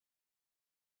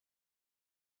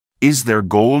Is there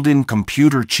gold in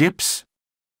computer chips?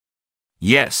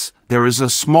 Yes, there is a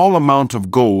small amount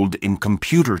of gold in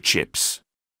computer chips.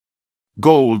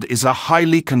 Gold is a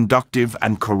highly conductive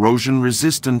and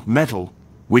corrosion-resistant metal,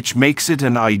 which makes it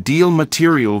an ideal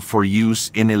material for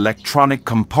use in electronic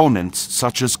components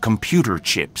such as computer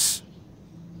chips.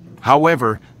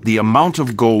 However, the amount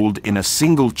of gold in a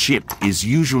single chip is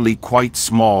usually quite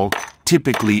small,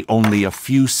 typically only a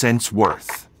few cents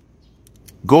worth.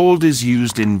 Gold is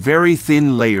used in very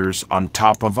thin layers on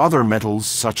top of other metals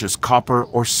such as copper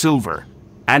or silver,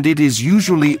 and it is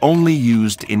usually only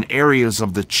used in areas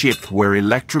of the chip where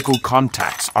electrical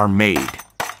contacts are made.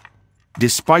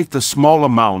 Despite the small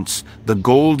amounts, the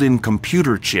gold in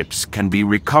computer chips can be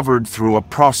recovered through a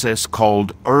process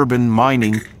called urban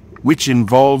mining, which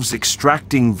involves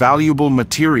extracting valuable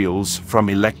materials from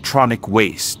electronic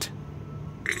waste.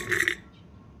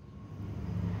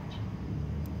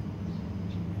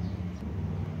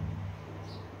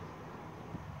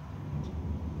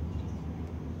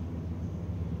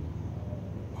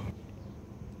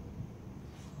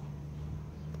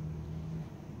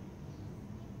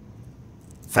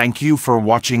 Thank you for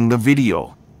watching the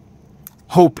video.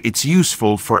 Hope it's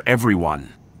useful for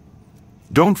everyone.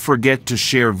 Don't forget to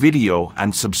share video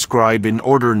and subscribe in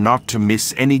order not to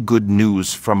miss any good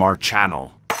news from our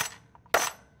channel.